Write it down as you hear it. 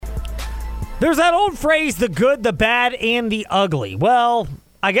There's that old phrase, the good, the bad, and the ugly. Well,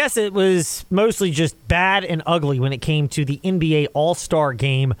 I guess it was mostly just bad and ugly when it came to the NBA All-Star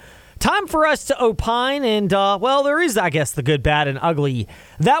Game. Time for us to opine, and, well, there is, I guess, the good, bad, and ugly.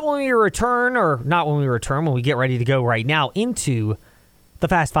 That when we return, or not when we return, when we get ready to go right now into the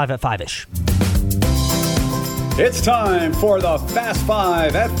Fast Five at 5-ish. It's time for the Fast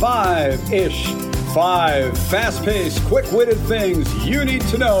Five at 5-ish. 5 fast-paced, quick-witted things you need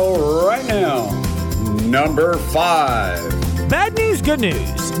to know right now. Number 5. Bad news, good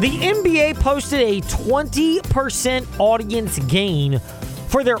news. The NBA posted a 20% audience gain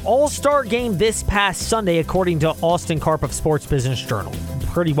for their All-Star Game this past Sunday, according to Austin Karp of Sports Business Journal.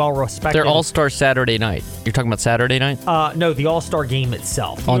 Pretty well respected. Their All-Star Saturday night. You're talking about Saturday night? No, the All-Star Game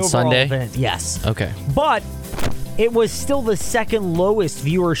itself. On Sunday? Event, yes. Okay. But it was still the second lowest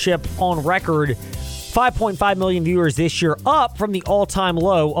viewership on record. 5.5 million viewers this year, up from the all-time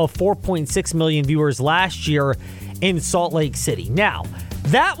low of 4.6 million viewers last year in Salt Lake City. Now,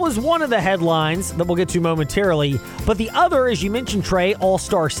 that was one of the headlines that we'll get to momentarily, but the other, as you mentioned, Trey,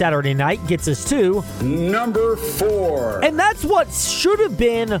 All-Star Saturday Night, gets us to Number 4. And that's what should have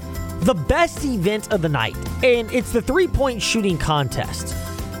been the best event of the night, and it's the three-point shooting contest.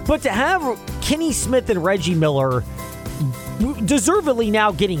 But to have Kenny Smith and Reggie Miller deservedly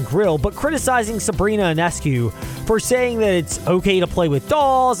now getting grilled, but criticizing Sabrina Ionescu for saying that it's okay to play with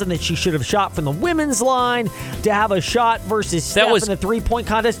dolls and that she should have shot from the women's line to have a shot versus Steph in the three-point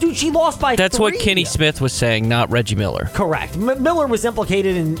contest. Dude, she lost by 3. That's what Kenny Smith was saying, not Reggie Miller. Correct. Miller was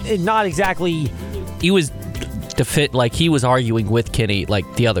implicated in not exactly... He was he was arguing with Kenny, like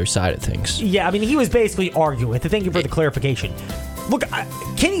the other side of things. Yeah, I mean, he was basically arguing. Thank you for the clarification. Look,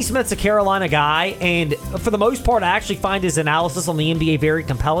 Kenny Smith's a Carolina guy, and for the most part, I actually find his analysis on the NBA very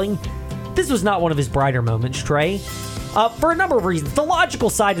compelling. This was not one of his brighter moments, Trey. For a number of reasons. The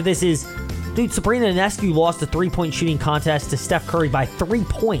logical side of this is, dude, Sabrina Ionescu lost a three-point shooting contest to Steph Curry by 3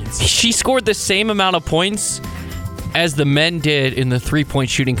 points. She scored the same amount of points as the men did in the three-point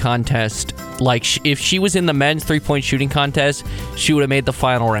shooting contest. Like, if she was in the men's three-point shooting contest, she would have made the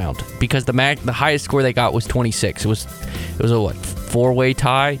final round because the highest score they got was 26. It was a four-way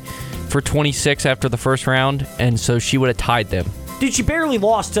tie for 26 after the first round, and so she would have tied them. Dude, she barely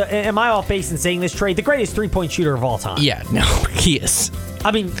lost to, am I off base in saying this, Trey, the greatest three-point shooter of all time? Yeah, no, he is.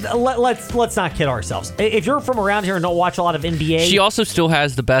 I mean, let's not kid ourselves. If you're from around here and don't watch a lot of NBA... She also still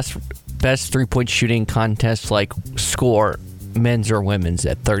has the best three-point shooting contest, score, men's or women's,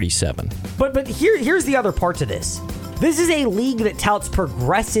 at 37. But here's the other part to this. This is a league that touts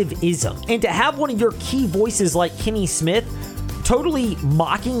progressivism, and to have one of your key voices like Kenny Smith totally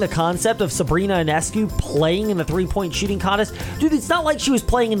mocking the concept of Sabrina Ionescu playing in the three-point shooting contest, dude, it's not like she was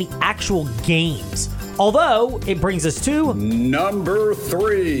playing in the actual games. Although, it brings us to Number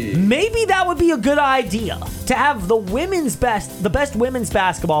 3. Maybe that would be a good idea to have the best women's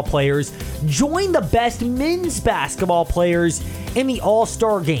basketball players join the best men's basketball players in the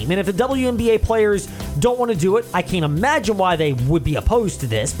All-Star Game. And if the WNBA players don't want to do it, I can't imagine why they would be opposed to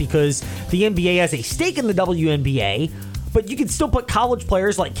this, because the NBA has a stake in the WNBA. But you can still put college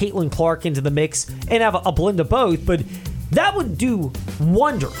players like Caitlin Clark into the mix and have a blend of both. But that would do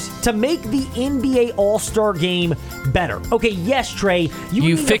wonders to make the NBA All-Star Game better. Okay, yes, Trey.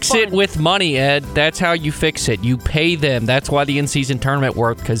 You fix it with money, Ed. That's how you fix it. You pay them. That's why the in-season tournament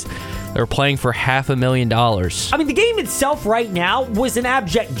worked, because they're playing for $500,000. I mean, the game itself right now was an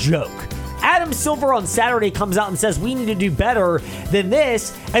abject joke. Adam Silver on Saturday comes out and says we need to do better than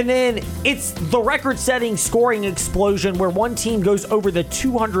this, and then it's the record-setting scoring explosion where one team goes over the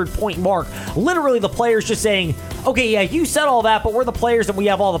 200-point mark. Literally, the players just saying, okay, yeah, you said all that, but we're the players and we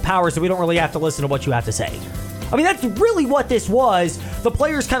have all the power, so we don't really have to listen to what you have to say. I mean, that's really what this was. The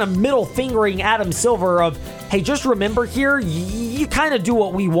players kind of middle-fingering Adam Silver of, hey, just remember here, you kind of do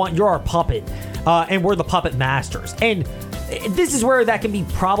what we want. You're our puppet, and we're the puppet masters. And this is where that can be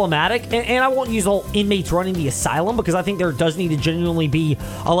problematic, and I won't use all inmates running the asylum, because I think there does need to genuinely be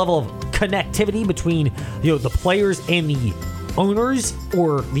a level of connectivity between the players and the owners,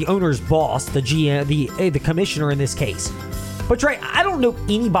 or the owner's boss, the GM, the commissioner in this case. But Trey, I don't know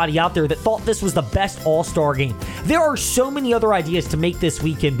anybody out there that thought this was the best All-Star Game. There are so many other ideas to make this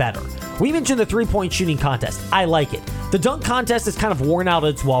weekend better. We mentioned the three-point shooting contest. I like it. The dunk contest is kind of worn out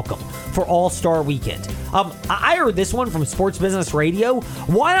its welcome for All-Star Weekend. I heard this one from Sports Business Radio.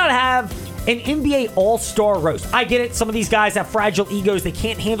 Why not have an NBA All-Star roast? I get it. Some of these guys have fragile egos. They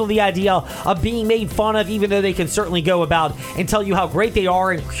can't handle the idea of being made fun of, even though they can certainly go about and tell you how great they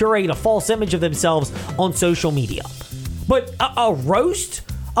are and curate a false image of themselves on social media. But a roast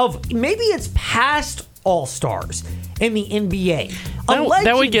of maybe it's past All-Stars in the NBA.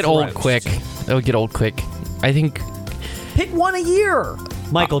 That would get old roast. quick. would get old quick. I think Pick one a year.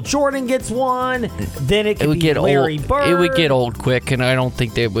 Michael Jordan gets one. Then it could be Larry Bird. It would get old quick, and I don't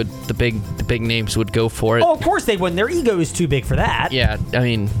think they would. The big names would go for it. Oh, of course they wouldn't. Their ego is too big for that. Yeah, I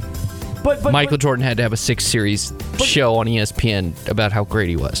mean, but Michael Jordan had to have a 6-series show on ESPN about how great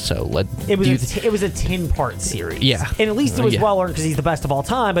he was. So it was a 10-part series. Yeah, and at least it was well earned because he's the best of all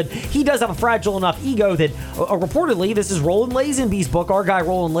time. But he does have a fragile enough ego that reportedly, this is Roland Lazenby's book. Our guy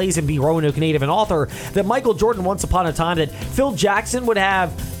Roland Lazenby, Roanoke native and author, that Michael Jordan once upon a time that Phil Jackson would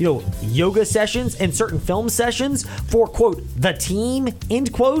have yoga sessions and certain film sessions for quote the team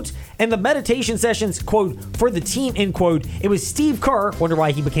end quote. And the meditation sessions, quote, for the team, end quote, it was Steve Kerr, wonder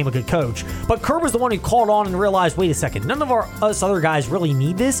why he became a good coach. But Kerr was the one who called on and realized, wait a second, none of us other guys really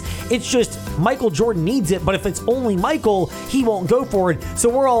need this. It's just Michael Jordan needs it, but if it's only Michael, he won't go for it. So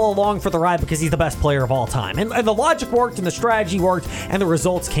we're all along for the ride because he's the best player of all time. And the logic worked and the strategy worked and the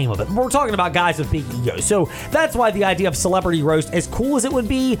results came of it. We're talking about guys with big egos. So that's why the idea of celebrity roast, as cool as it would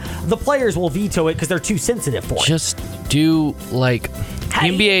be, the players will veto it because they're too sensitive for it. Just do the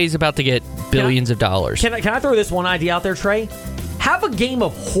NBA is about to get billions of dollars. Can I throw this one idea out there, Trey? Have a game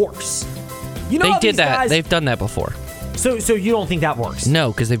of horse. They did that. They've done that before. So you don't think that works?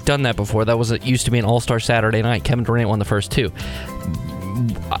 No, because they've done that before. That used to be an All-Star Saturday night. Kevin Durant won the first two.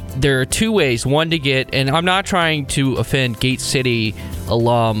 There are two ways. One to get, and I'm not trying to offend Gate City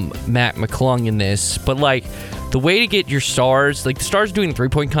alum Matt McClung in this, but the way to get your stars, the stars doing a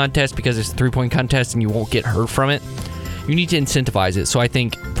three-point contest because it's a three-point contest and you won't get hurt from it. You need to incentivize it. So I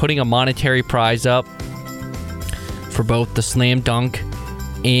think putting a monetary prize up for both the slam dunk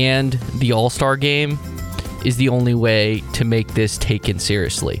and the All-Star game is the only way to make this taken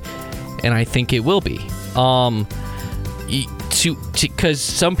seriously. And I think it will be. Because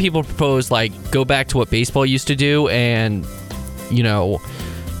some people propose, go back to what baseball used to do and,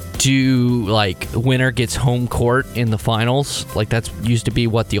 do, winner gets home court in the finals. That's used to be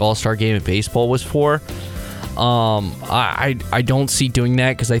what the All-Star game in baseball was for. I don't see doing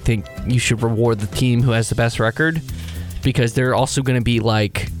that because I think you should reward the team who has the best record, because they're also going to be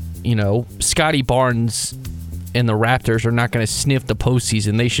Scotty Barnes and the Raptors are not going to sniff the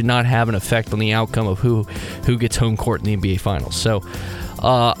postseason. They should not have an effect on the outcome of who gets home court in the NBA Finals. So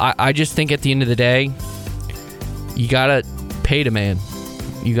I just think at the end of the day, you gotta pay the man.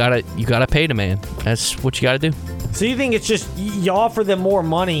 You gotta pay the man. That's what you gotta do. So you think it's just you offer them more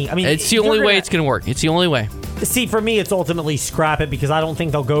money? I mean, it's the only way it's going to work. It's the only way. See, for me, it's ultimately scrap it because I don't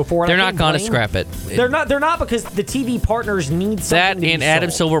think they'll go for it. They're not going to scrap it. They're not because the TV partners need something. That, and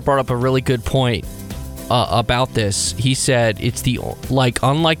Adam Silver brought up a really good point about this. He said it's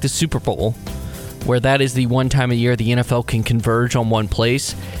unlike the Super Bowl, where that is the one time a year the NFL can converge on one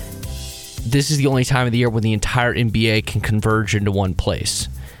place. This is the only time of the year when the entire NBA can converge into one place.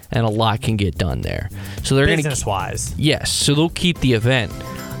 And a lot can get done there. So they're business-wise. Yes. So they'll keep the event.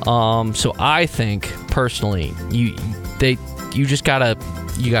 So I think personally, you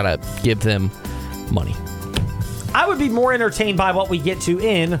gotta give them money. I would be more entertained by what we get to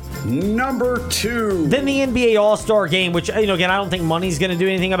in number 2 than the NBA All-Star Game, which again I don't think money's going to do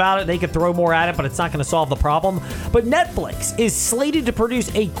anything about it. They could throw more at it, but it's not going to solve the problem. But Netflix is slated to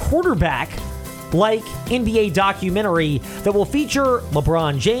produce a quarterback NBA documentary that will feature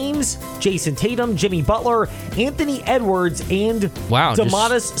LeBron James, Jason Tatum, Jimmy Butler, Anthony Edwards, and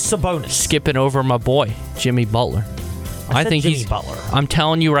Domantas Sabonis. Skipping over my boy, Jimmy Butler. I think Jimmy Butler. I'm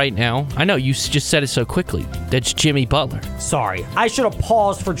telling you right now. I know you just said it so quickly. That's Jimmy Butler. Sorry, I should have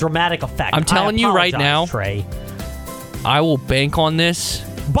paused for dramatic effect. I'm telling you right now, Trey. I will bank on this.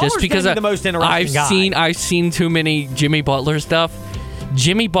 Butler's just because the most interesting guy. I've seen too many Jimmy Butler stuff.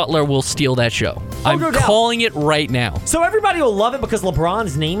 Jimmy Butler will steal that show. I'm calling it right now. So everybody will love it because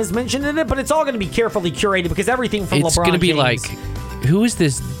LeBron's name is mentioned in it, but it's all going to be carefully curated because everything from it's LeBron going to be James, who is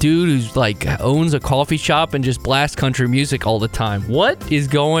this dude who's owns a coffee shop and just blasts country music all the time? What is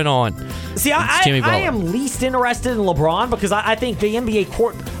going on? See, I am least interested in LeBron because I think the NBA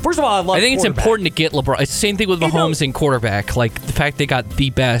court. First of all, I think it's important to get LeBron. It's the same thing with Mahomes and quarterback. The fact they got the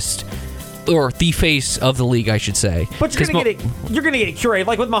best. Or the face of the league, I should say. But you're gonna get it curated.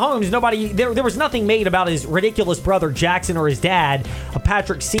 Like with Mahomes, there was nothing made about his ridiculous brother Jackson or his dad,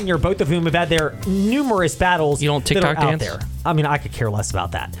 Patrick Sr., both of whom have had their numerous battles. You don't TikTok that are dance? out there. I mean, I could care less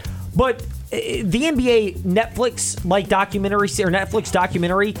about that. But the NBA Netflix documentary or Netflix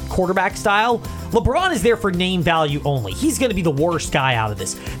documentary quarterback style, LeBron is there for name value only. He's going to be the worst guy out of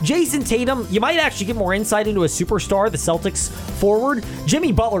this. Jason Tatum, you might actually get more insight into a superstar, the Celtics forward.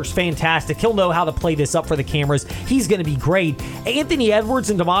 Jimmy Butler's fantastic. He'll know how to play this up for the cameras. He's going to be great. Anthony Edwards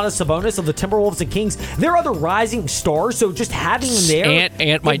and Domantas Sabonis of the Timberwolves and Kings, they're other rising stars, so just having them there,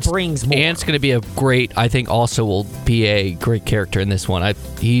 it brings more. Ant's going to be a great, I think also will be a great character in this one.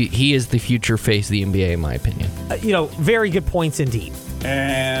 He is the future face of the NBA, in my opinion. Very good points indeed.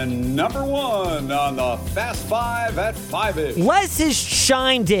 And number 1 on the Fast Five at 5-ish. Les has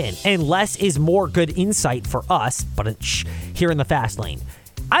chimed in, and Les is more good insight for us, but here in the Fast Lane.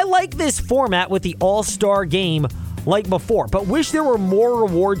 I like this format with the All-Star game like before, but wish there were more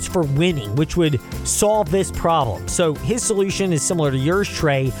rewards for winning, which would solve this problem. So his solution is similar to yours,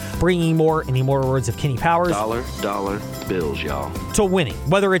 Trey, bringing more, in the immortal words of Kenny Powers, dollar bills, y'all, to winning,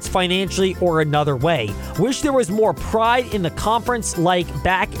 whether it's financially or another way. Wish there was more pride in the conference like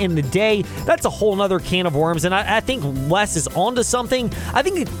back in the day. That's a whole nother can of worms, and I think Les is onto something. I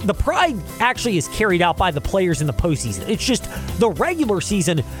think the pride actually is carried out by the players in the postseason. It's just the regular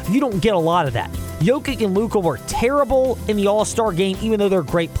season, you don't get a lot of that. Jokic and Luka were terrible in the All-Star game, even though they're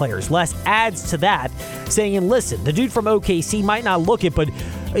great players. Les adds to that, saying, and listen, the dude from OKC might not look it, but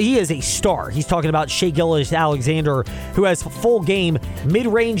he is a star. He's talking about Shai Gilgeous-Alexander, who has full game,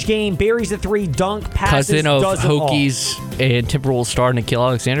 mid-range game, buries a three, dunk, passes, cousin of does it Hokies all. And Timberwolves star Nickeil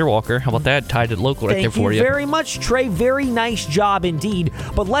Alexander-Walker. How about that? Tied it local right there for you. Thank you very much, Trey. Very nice job indeed.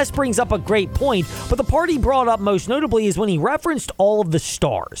 But Les brings up a great point. But the part he brought up most notably is when he referenced all of the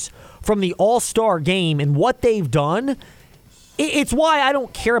stars from the All-Star game and what they've done. It's why I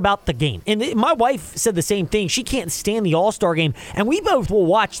don't care about the game. And my wife said the same thing. She can't stand the All-Star game. And we both will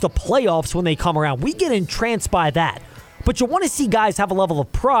watch the playoffs when they come around. We get entranced by that. But you want to see guys have a level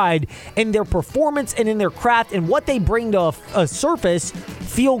of pride in their performance and in their craft and what they bring to a surface,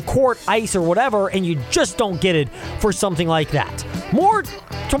 field, court, ice, or whatever, and you just don't get it for something like that. More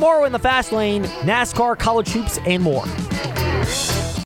tomorrow in the Fast Lane, NASCAR, college hoops, and more.